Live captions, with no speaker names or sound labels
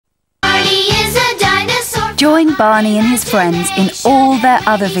Join Barney and his friends in all their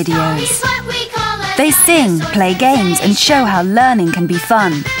other videos. They sing, play games, and show how learning can be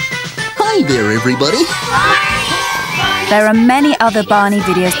fun. Hi there, everybody. There are many other Barney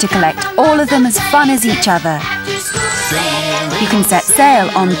videos to collect, all of them as fun as each other. You can set sail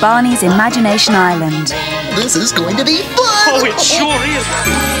on Barney's Imagination Island. This is going to be fun! Oh, it sure is!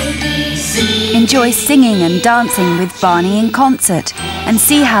 Enjoy singing and dancing with Barney in concert, and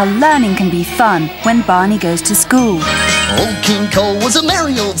see how learning can be fun when Barney goes to school. Old King Cole was a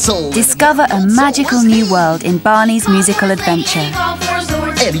merry old soul. Discover a magical new world in Barney's musical adventure.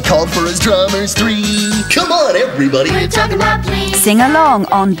 And he called for his drummers 3. Come on, everybody! Sing along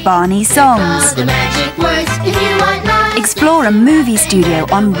on Barney songs. Explore a movie studio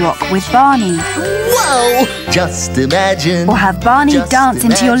on Rock with Barney. Whoa! Just imagine. Or have Barney dance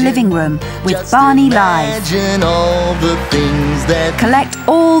into your living room with Barney Live. Imagine all the things that. Collect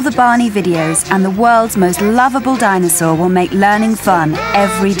all the Barney videos, and the world's most lovable dinosaur will make learning fun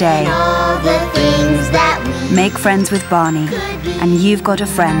every day. Make friends with Barney, and you've got a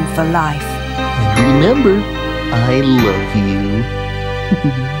friend for life. And remember, I love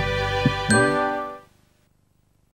you.